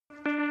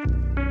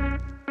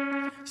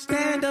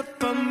shelter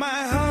from my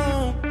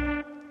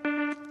home.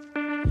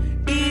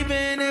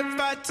 Even if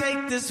I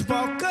take this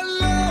walk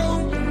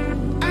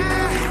alone, I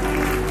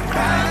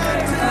bow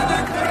to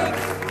the great.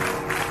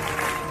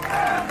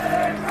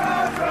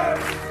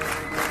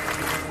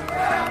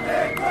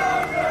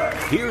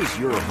 Here's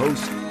your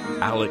host,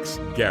 Alex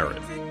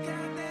Garrett.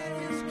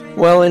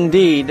 Well,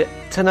 indeed,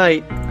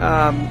 tonight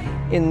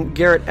in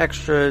Garrett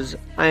Extras,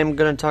 I am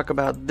going to talk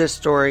about this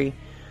story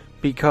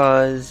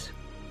because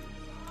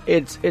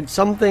it's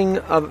something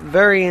of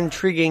very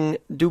intriguing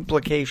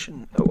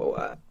duplication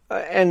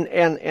and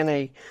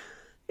a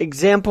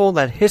example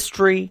that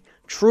history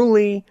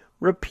truly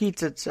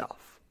repeats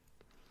itself.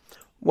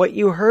 What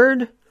you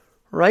heard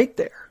right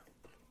there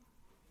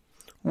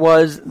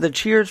was the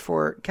cheers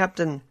for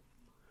Captain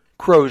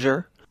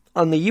Crozier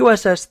on the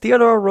USS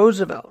Theodore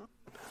Roosevelt.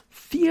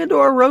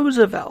 Theodore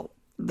Roosevelt.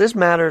 This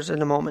matters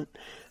in a moment,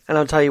 and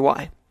I'll tell you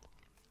why.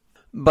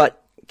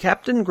 But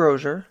Captain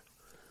Crozier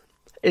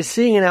is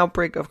seeing an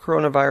outbreak of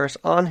coronavirus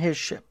on his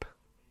ship.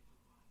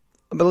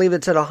 I believe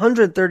it's at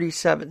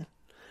 137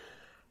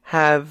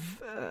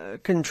 have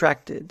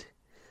contracted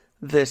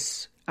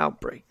this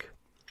outbreak.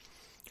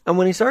 And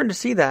when he started to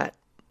see that,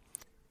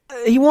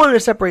 he wanted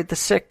to separate the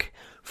sick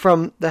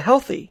from the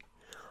healthy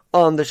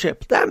on the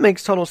ship. That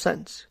makes total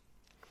sense.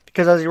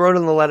 Because as he wrote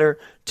in the letter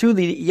to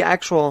the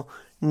actual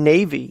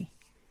Navy,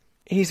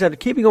 he said,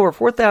 keeping over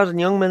 4,000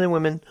 young men and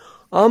women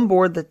on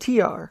board the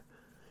Teddy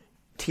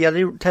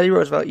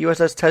Roosevelt,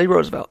 USS Teddy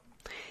Roosevelt,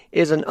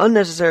 is an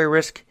unnecessary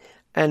risk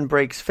and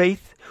breaks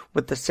faith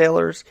with the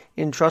sailors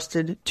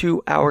entrusted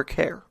to our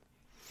care.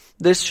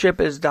 This ship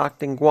is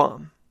docked in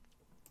Guam.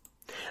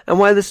 And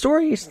why the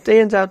story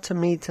stands out to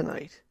me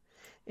tonight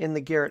in the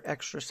Garrett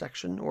Extra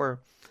section, or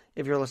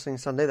if you're listening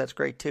Sunday, that's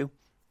great too,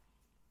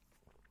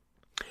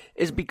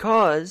 is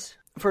because,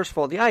 first of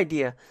all, the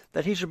idea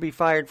that he should be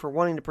fired for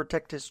wanting to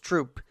protect his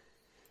troop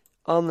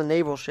on the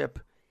naval ship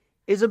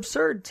is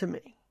absurd to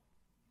me.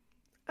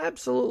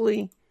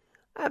 Absolutely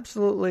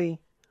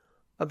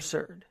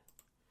absurd.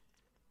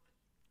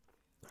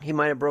 He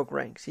might have broke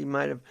ranks. He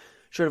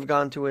should have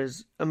gone to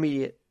his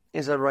immediate,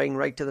 instead of writing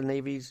right to the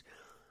Navy's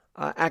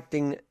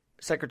acting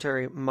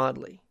Secretary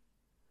Modley.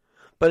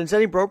 But instead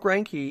he broke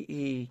rank.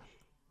 He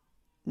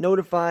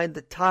notified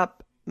the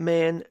top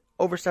man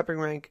overstepping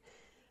rank,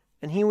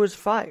 and he was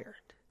fired.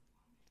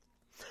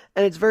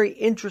 And it's very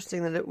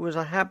interesting that it was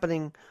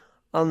happening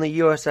on the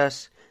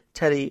USS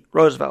Teddy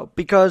Roosevelt,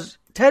 because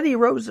Teddy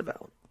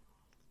Roosevelt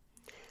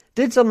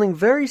did something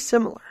very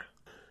similar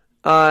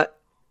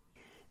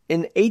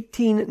in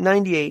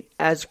 1898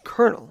 as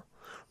colonel,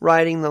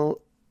 riding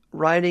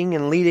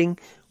and leading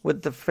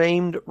with the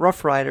famed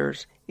Rough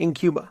Riders in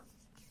Cuba.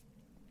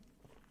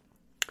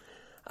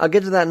 I'll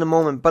get to that in a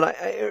moment, but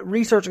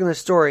researching this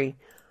story,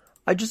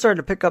 I just started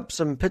to pick up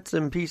some bits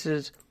and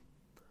pieces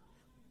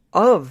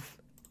of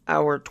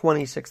our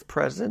 26th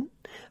president,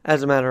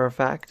 as a matter of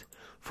fact,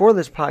 for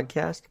this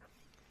podcast.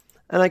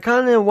 And I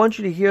kind of want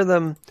you to hear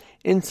them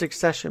in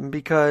succession,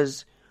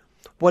 because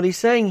what he's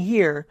saying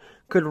here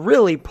could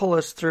really pull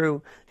us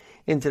through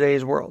in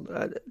today's world.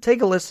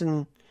 Take a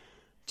listen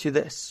to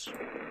this.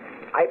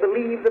 I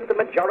believe that the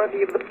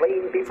majority of the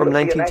plain people From of the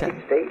 1910.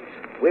 United States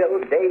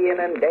will, day in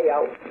and day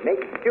out, make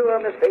fewer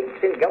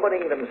mistakes in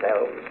governing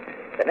themselves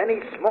than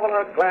any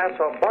smaller class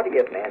or body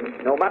of men,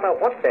 no matter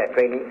what their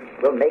training,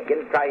 will make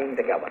in trying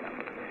to govern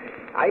them.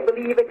 I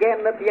believe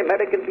again that the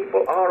American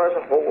people are, as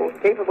a whole,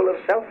 capable of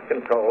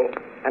self-control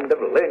and of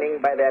learning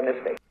by their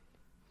mistakes.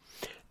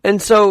 And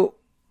so,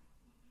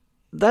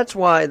 that's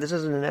why this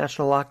isn't a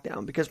national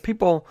lockdown, because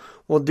people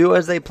will do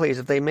as they please.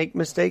 If they make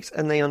mistakes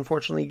and they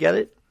unfortunately get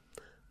it,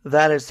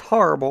 that is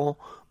horrible,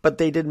 but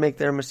they did make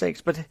their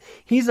mistakes. But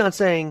he's not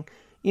saying,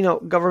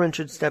 government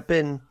should step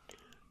in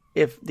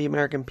if the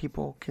American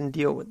people can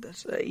deal with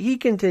this. He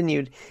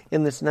continued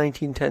in this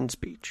 1910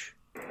 speech.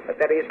 But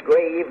there is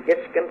grave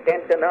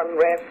discontent and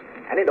unrest,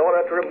 and in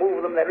order to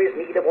remove them there is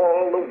need of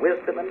all the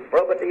wisdom and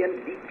probity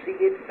and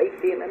deep-seated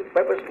faith in and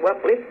purpose to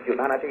uplift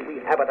humanity we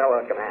have at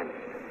our command.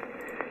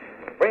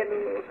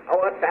 Friends,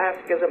 our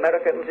task as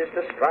Americans is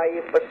to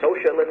strive for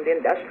social and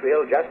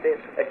industrial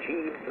justice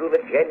achieved through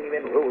the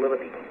genuine rule of the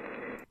people.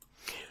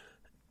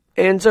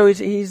 And so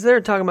he's there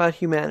talking about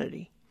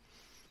humanity.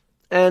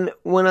 And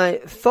when I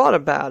thought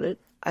about it,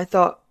 I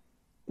thought,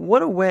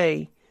 what a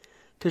way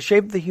to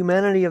shape the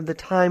humanity of the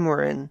time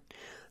we're in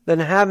than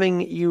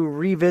having you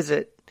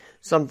revisit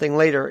something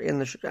later in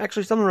the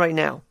actually something right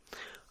now,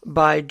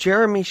 by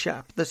Jeremy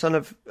Schaap, the son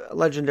of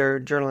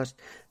legendary journalist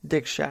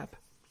Dick Schaap.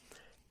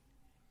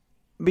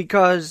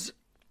 Because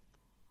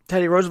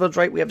Teddy Roosevelt's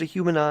right, we have to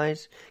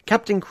humanize.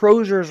 Captain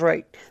Crozier's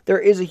right. There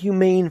is a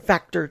humane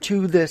factor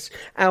to this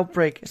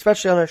outbreak,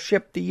 especially on a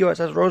ship, the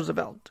USS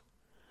Roosevelt.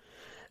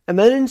 And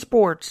then in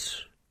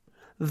sports,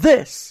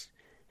 this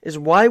is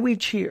why we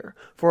cheer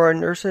for our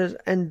nurses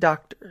and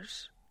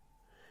doctors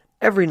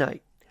every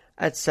night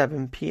at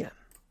 7 p.m.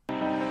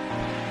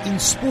 In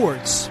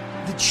sports,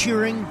 the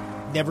cheering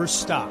never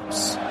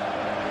stops.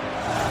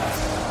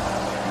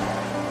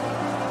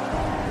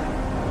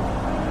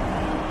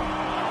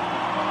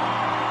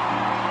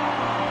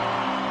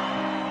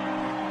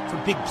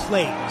 big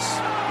plays,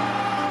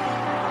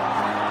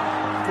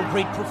 for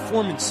great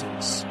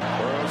performances.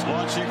 Burrow's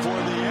launching for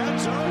the end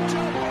zone.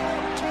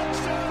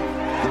 Touchdown.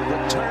 The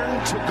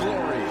return to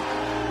glory.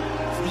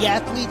 For the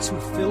athletes who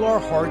fill our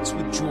hearts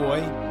with joy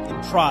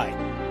and pride.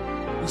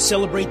 We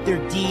celebrate their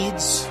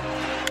deeds.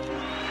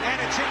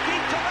 And it's hit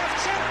deep to left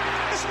center.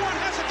 This one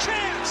has a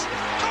chance.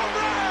 Home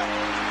run.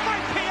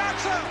 Mike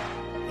Piazza.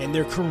 And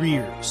their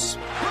careers.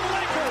 The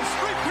Lakers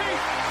repeat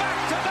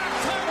back-to-back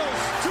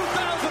titles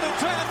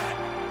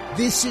 2010.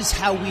 This is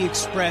how we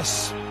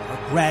express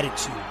our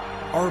gratitude,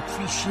 our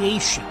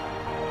appreciation.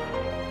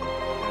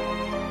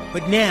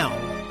 But now,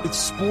 with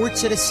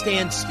sports at a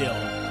standstill,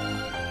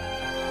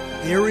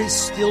 there is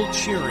still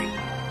cheering,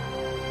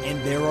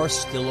 and there are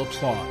still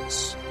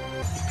applause.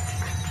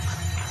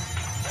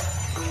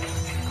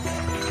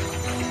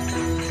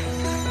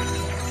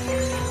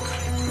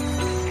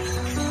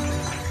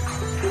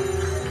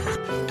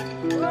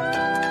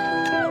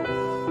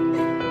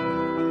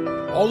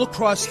 All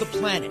across the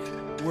planet,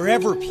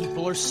 wherever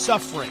people are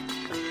suffering,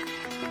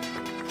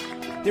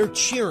 they're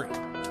cheering,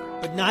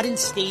 but not in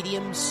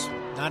stadiums,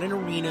 not in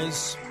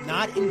arenas,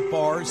 not in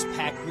bars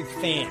packed with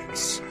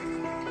fans,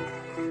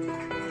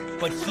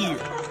 but here.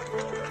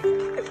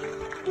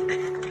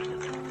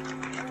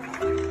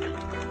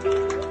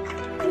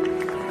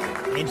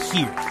 And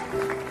here.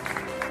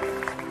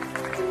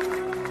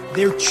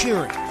 They're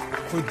cheering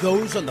for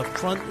those on the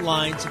front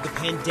lines of the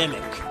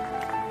pandemic.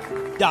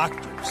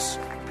 Doctors,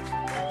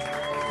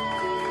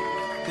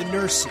 the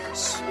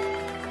nurses,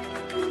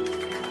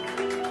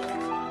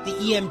 the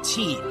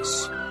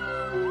EMTs,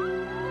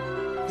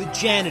 the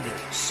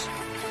janitors.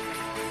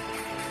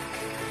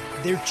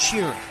 They're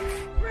cheering.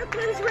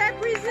 Brooklyn's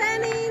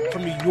representing.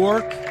 From New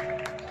York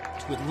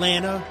to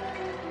Atlanta,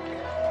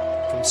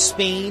 from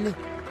Spain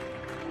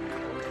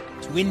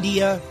to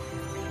India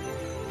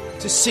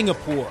to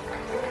Singapore.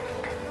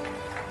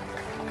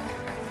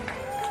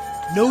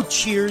 No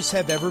cheers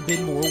have ever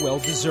been more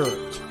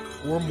well-deserved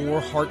or more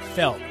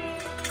heartfelt.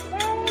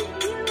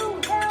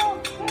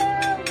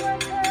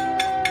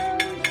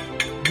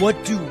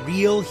 What do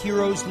real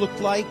heroes look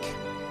like?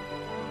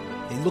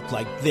 They look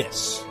like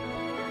this.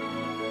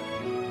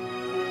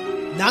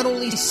 Not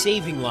only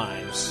saving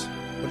lives,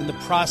 but in the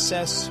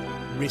process,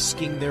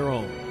 risking their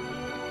own.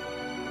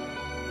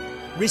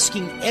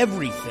 Risking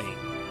everything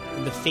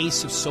in the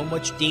face of so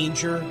much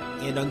danger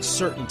and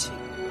uncertainty.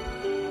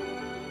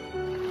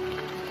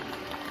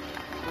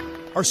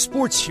 Our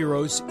sports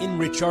heroes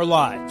enrich our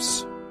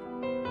lives.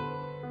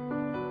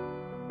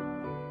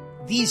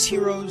 These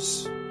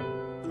heroes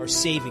are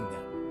saving them.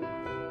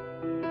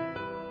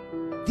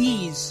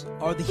 These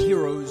are the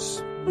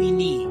heroes we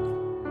need.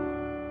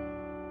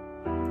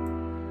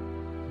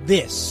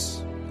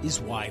 This is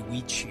why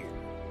we cheer.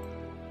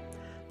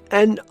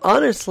 And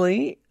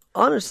honestly,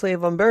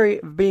 if I'm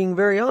being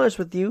very honest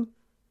with you,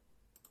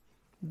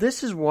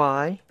 this is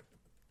why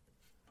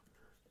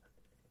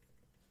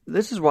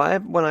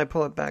when I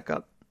pull it back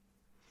up,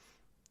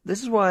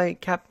 this is why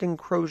Captain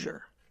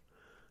Crozier,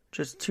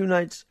 just 2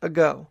 nights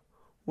ago,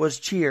 was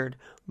cheered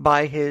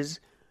by his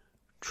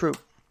troop.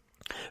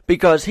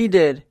 Because he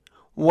did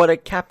what a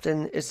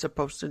captain is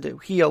supposed to do.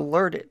 He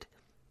alerted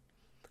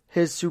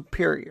his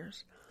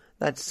superiors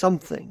that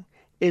something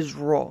is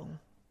wrong.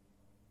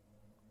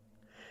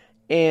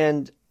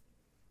 And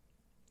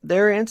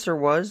their answer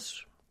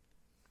was,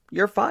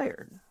 "You're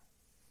fired."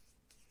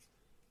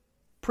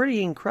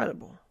 Pretty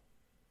incredible.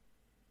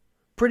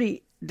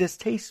 Pretty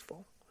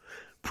distasteful.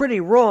 Pretty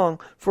wrong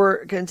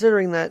for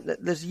considering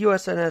that this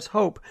USNS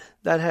Hope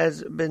that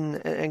has been,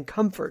 and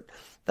Comfort,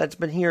 that's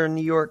been here in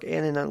New York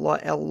and in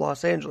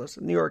Los Angeles.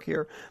 In New York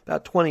here,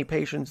 about 20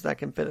 patients that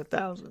can fit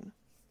 1,000.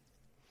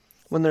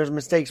 When there's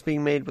mistakes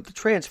being made with the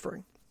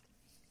transferring.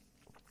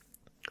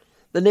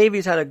 The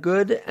Navy's had a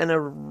good and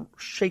a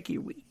shaky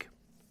week.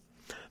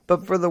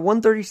 But for the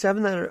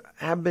 137 that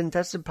have been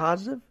tested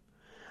positive,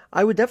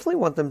 I would definitely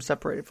want them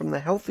separated from the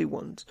healthy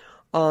ones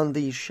on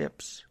these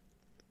ships.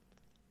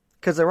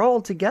 Because they're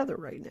all together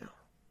right now.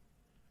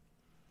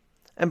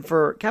 And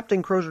for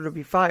Captain Crozier to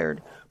be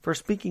fired for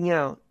speaking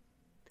out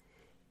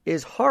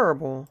is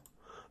horrible.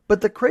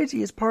 But the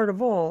craziest part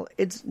of all,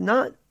 it's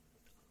not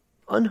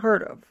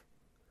unheard of.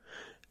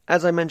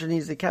 As I mentioned,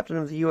 he's the captain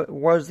of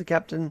was the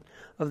captain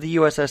of the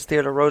USS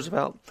Theodore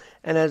Roosevelt.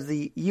 And as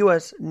the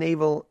U.S.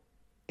 Naval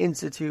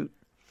Institute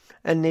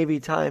and Navy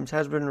Times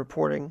has been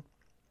reporting,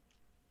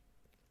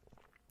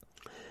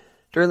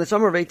 during the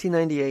summer of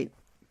 1898,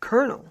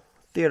 Colonel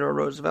Theodore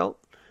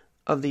Roosevelt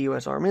of the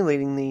U.S. Army,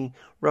 leading the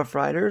Rough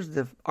Riders,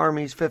 the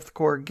Army's 5th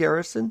Corps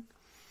garrison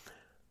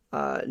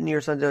near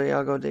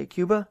Santiago de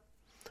Cuba.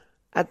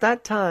 At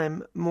that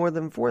time, more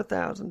than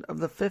 4,000 of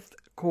the 5th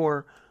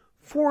Corps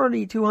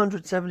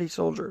 4,270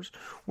 soldiers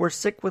were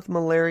sick with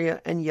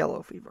malaria and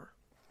yellow fever.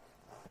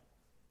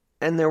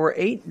 And there were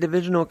 8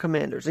 divisional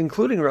commanders,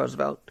 including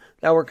Roosevelt,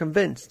 that were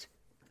convinced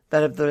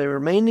that if they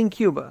remained in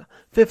Cuba,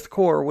 5th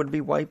Corps would be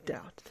wiped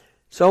out.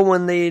 So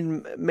when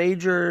the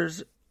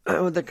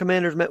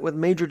commanders met with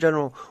Major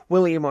General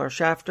William R.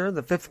 Shafter,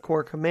 the 5th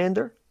Corps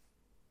commander,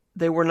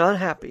 they were not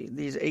happy,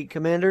 these 8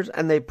 commanders,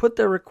 and they put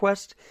their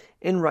request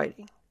in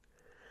writing.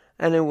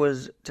 And it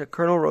was to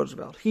Colonel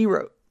Roosevelt. He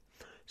wrote,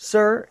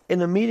 "Sir,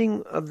 in a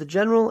meeting of the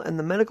general and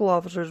the medical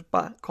officers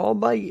called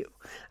by you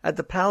at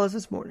the palace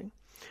this morning,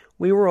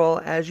 we were all,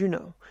 as you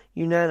know,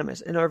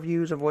 unanimous in our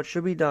views of what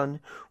should be done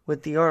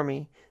with the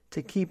army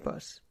to keep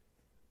us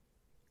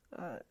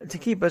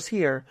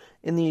here.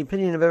 In the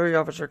opinion of every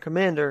officer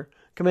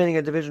commanding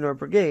a division or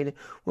brigade,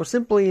 will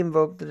simply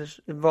involve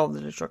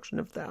the destruction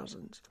of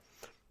thousands."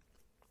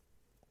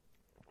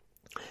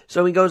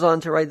 So he goes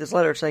on to write this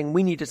letter saying,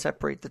 we need to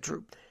separate the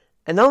troops.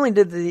 And not only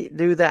did they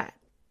do that,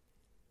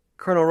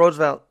 Colonel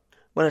Roosevelt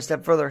went a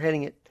step further,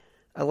 handing it,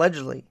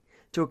 allegedly,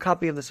 to a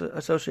copy to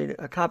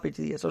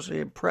the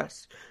Associated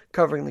Press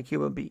covering the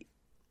Cuba beat.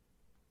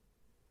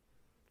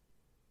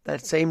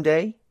 That same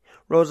day,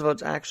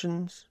 Roosevelt's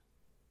actions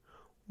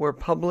were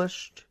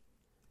published.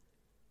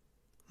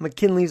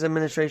 McKinley's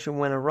administration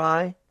went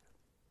awry.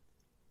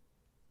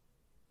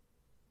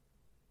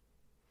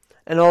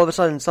 And all of a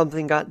sudden,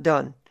 something got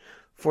done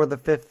for the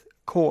 5th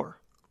Corps.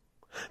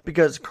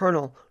 Because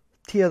Colonel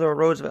Theodore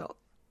Roosevelt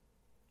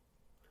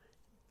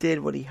did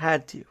what he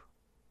had to.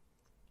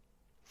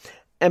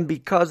 And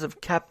because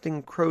of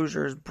Captain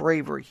Crozier's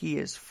bravery, he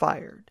is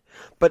fired.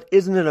 But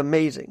isn't it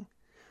amazing?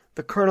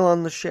 The colonel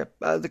on the ship,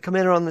 the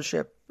commander on the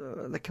ship,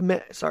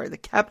 the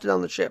captain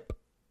on the ship,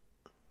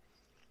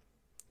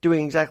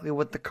 doing exactly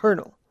what the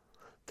colonel,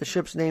 the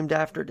ship's named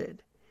after,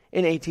 did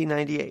in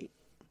 1898.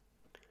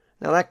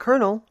 Now that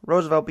colonel,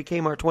 Roosevelt,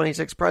 became our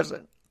 26th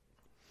president.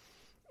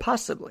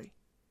 Possibly,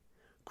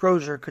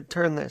 Crozier could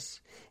turn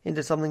this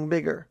into something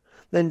bigger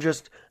than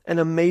just an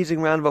amazing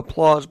round of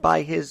applause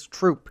by his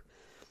troop,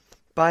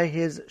 by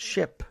his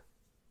ship.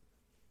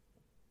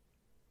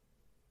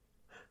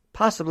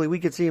 Possibly we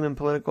could see him in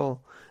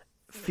political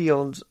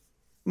fields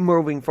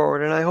moving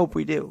forward, and I hope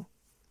we do.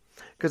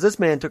 Because this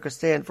man took a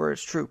stand for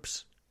his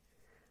troops.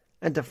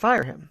 And to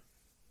fire him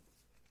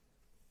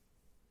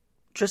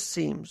just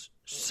seems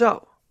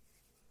so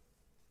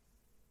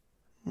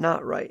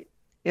not right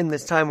in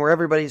this time where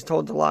everybody's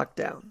told to lock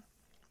down.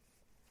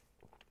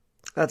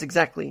 That's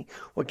exactly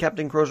what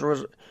Captain Crozier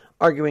was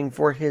arguing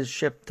for his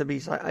ship to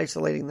be,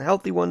 isolating the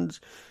healthy ones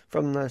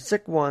from the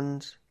sick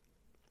ones.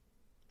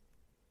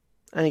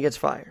 And he gets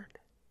fired.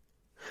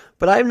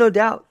 But I have no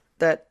doubt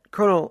that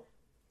Colonel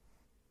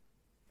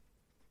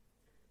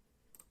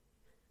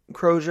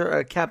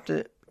Crozier,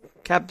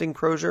 Captain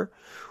Crozier,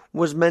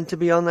 was meant to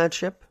be on that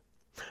ship,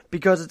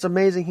 because it's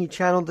amazing he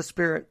channeled the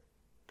spirit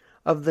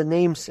of the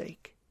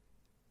namesake,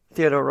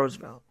 Theodore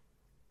Roosevelt.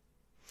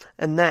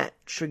 And that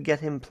should get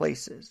him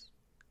places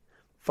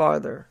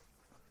farther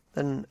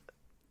than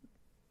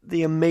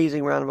the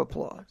amazing round of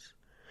applause.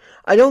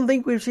 I don't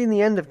think we've seen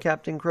the end of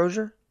Captain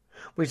Crozier.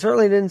 We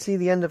certainly didn't see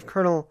the end of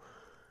Colonel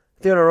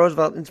Theodore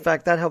Roosevelt. In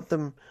fact, that helped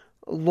him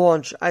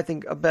launch, I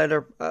think,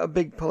 a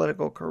big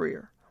political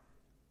career.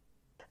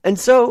 And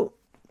so,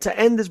 to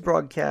end this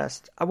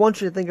broadcast, I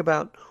want you to think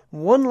about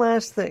one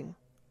last thing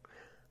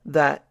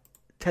that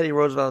Teddy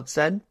Roosevelt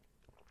said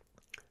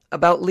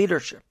about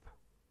leadership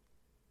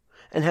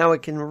and how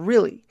it can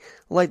really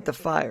light the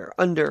fire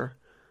under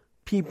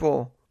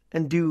people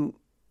and do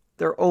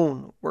their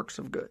own works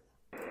of good.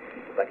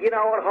 But in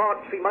our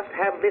hearts we must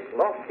have this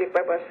lofty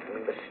purpose,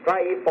 and to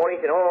strive for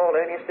it in all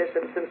earnestness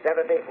and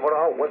sincerity, for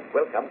our work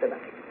will come to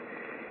nothing.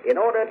 In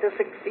order to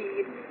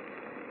succeed,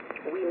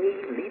 we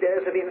need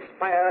leaders of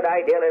inspired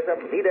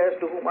idealism, leaders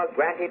to whom are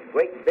granted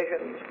great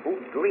visions, who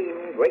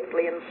dream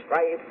greatly and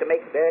strive to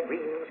make their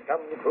dreams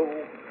come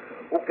true,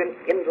 who can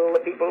kindle the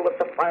people with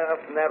the fire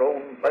from their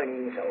own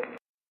burning souls.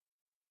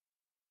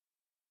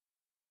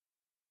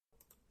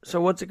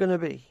 So what's it going to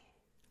be?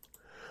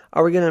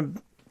 Are we going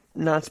to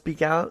not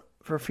speak out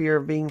for fear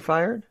of being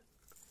fired?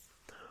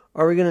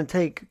 Are we going to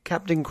take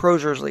Captain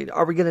Crozier's lead?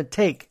 Are we going to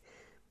take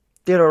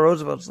Theodore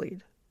Roosevelt's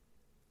lead?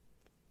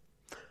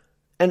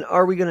 And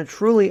are we going to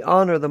truly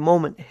honor the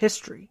moment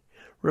history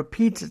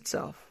repeats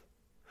itself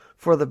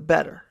for the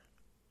better?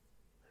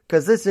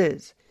 Because this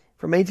is,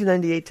 from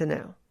 1898 to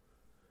now,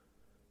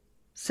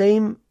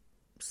 same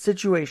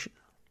situation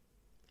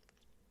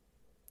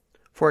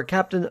for a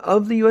captain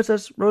of the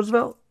USS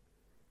Roosevelt,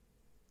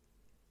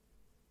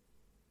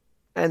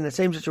 and the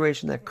same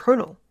situation that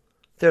Colonel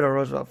Theodore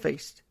Roosevelt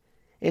faced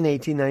in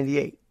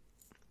 1898.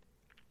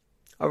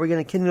 Are we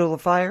going to kindle the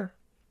fire?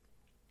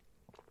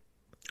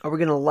 Are we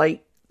going to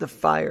light the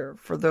fire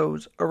for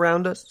those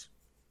around us?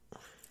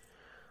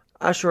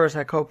 I sure as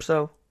heck hope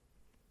so.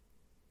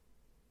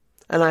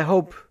 And I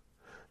hope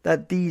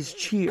that these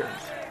cheers,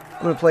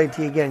 I'm going to play it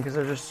to you again because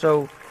they're just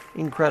so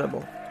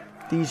incredible.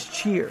 These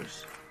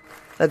cheers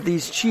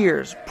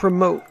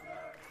promote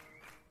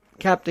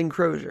Captain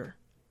Crozier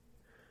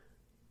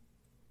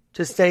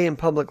to stay in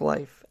public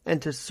life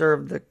and to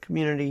serve the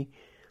community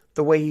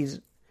the way he's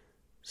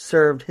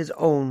served his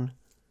own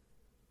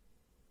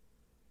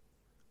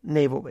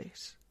naval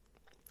base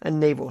and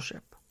naval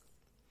ship.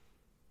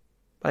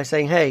 By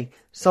saying, hey,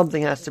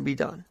 something has to be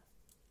done.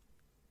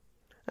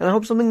 And I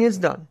hope something is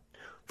done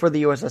for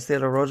the USS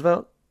Theodore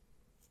Roosevelt.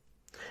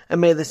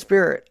 And may the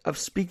spirit of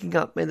speaking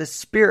up, may the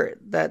spirit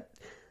that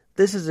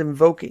this is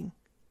invoking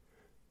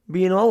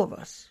be in all of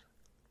us.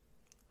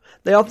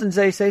 They often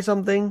say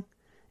something.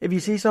 If you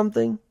see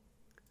something,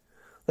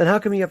 then how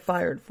can we get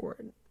fired for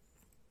it?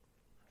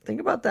 Think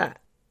about that.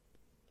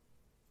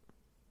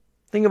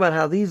 Think about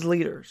how these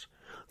leaders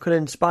could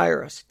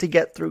inspire us to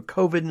get through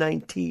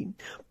COVID-19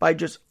 by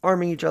just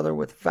arming each other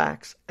with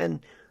facts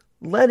and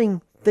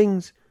letting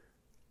things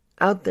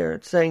out there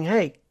saying,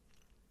 hey,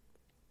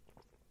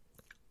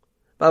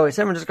 by the way,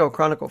 San Francisco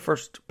Chronicle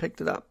first picked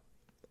it up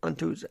on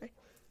Tuesday,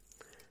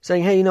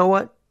 saying, hey, you know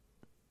what?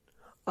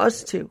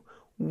 Us too.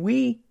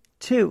 We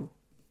too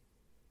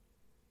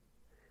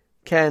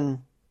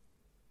can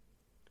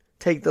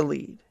take the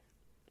lead.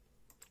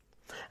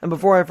 And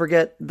before I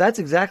forget, that's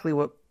exactly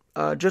what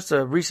just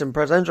a recent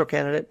presidential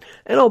candidate,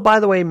 and oh, by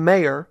the way,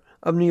 mayor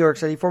of New York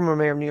City, former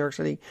mayor of New York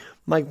City,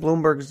 Mike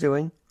Bloomberg is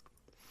doing.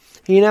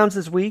 He announced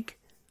this week,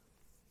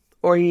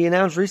 or he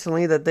announced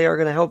recently, that they are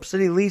going to help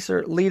city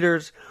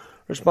leaders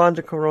respond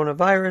to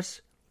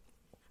coronavirus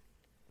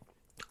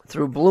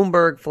through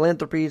Bloomberg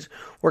Philanthropies,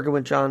 working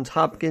with Johns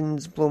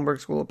Hopkins, Bloomberg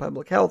School of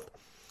Public Health,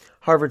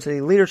 Harvard City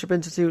Leadership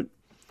Institute.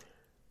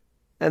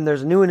 And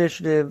there's a new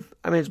initiative.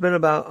 I mean, it's been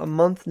about a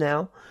month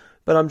now,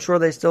 but I'm sure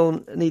they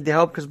still need the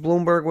help because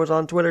Bloomberg was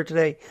on Twitter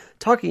today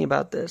talking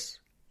about this.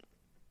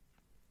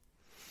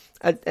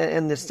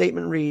 And the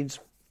statement reads,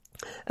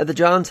 at the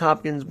Johns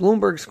Hopkins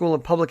Bloomberg School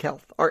of Public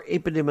Health, our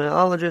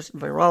epidemiologists,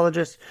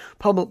 virologists,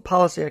 public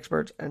policy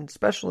experts, and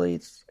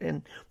specialists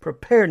in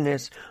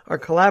preparedness are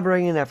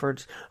collaborating in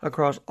efforts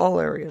across all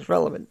areas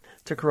relevant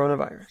to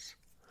coronavirus.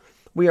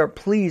 We are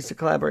pleased to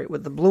collaborate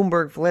with the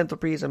Bloomberg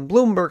Philanthropies and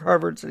Bloomberg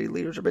Harvard City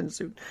Leadership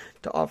Institute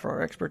to offer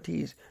our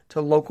expertise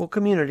to local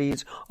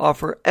communities,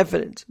 offer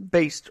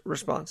evidence-based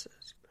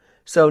responses.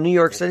 So, New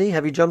York City,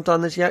 have you jumped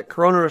on this yet?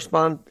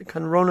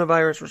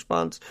 Coronavirus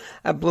response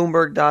at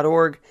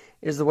Bloomberg.org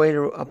is the way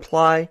to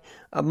apply.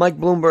 Mike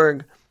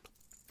Bloomberg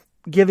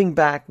giving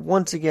back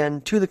once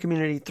again to the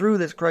community through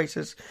this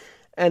crisis.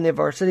 And if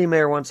our city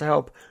mayor wants to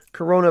help,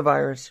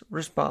 coronavirus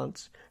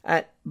response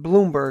at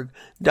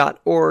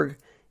Bloomberg.org.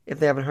 If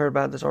they haven't heard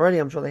about this already,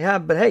 I'm sure they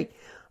have. But hey,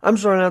 I'm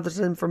throwing out this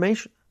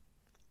information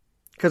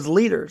because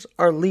leaders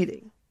are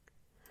leading.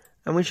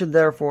 And we should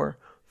therefore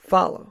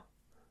follow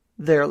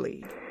their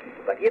lead.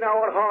 But in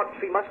our hearts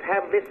we must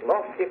have this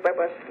lofty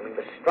purpose, and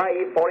to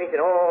strive for it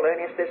in all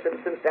earnestness and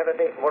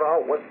sincerity, or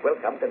our work will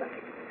come to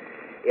nothing.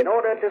 In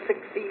order to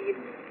succeed,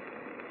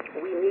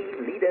 we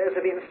need leaders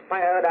of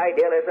inspired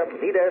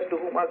idealism, leaders to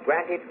whom are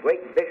granted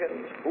great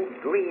visions, who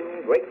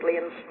dream greatly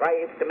and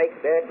strive to make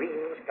their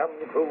dreams come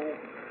true,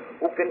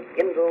 who can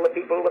kindle the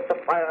people with the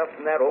fire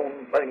from their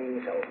own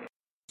burning souls.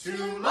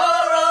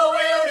 Tomorrow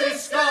we'll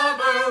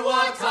discover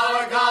what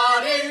our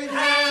God in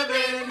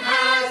heaven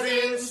has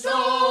in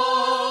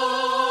store.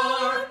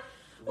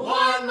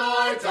 One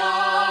more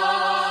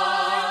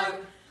dawn,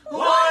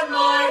 one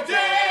more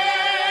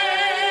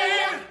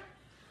day,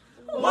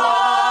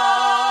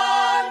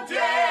 one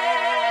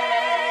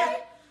day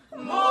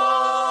more.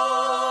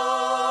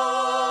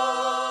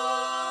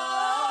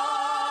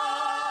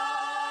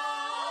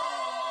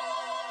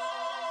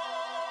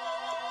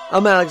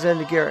 I'm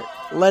Alexander Garrett.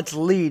 Let's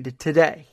lead today.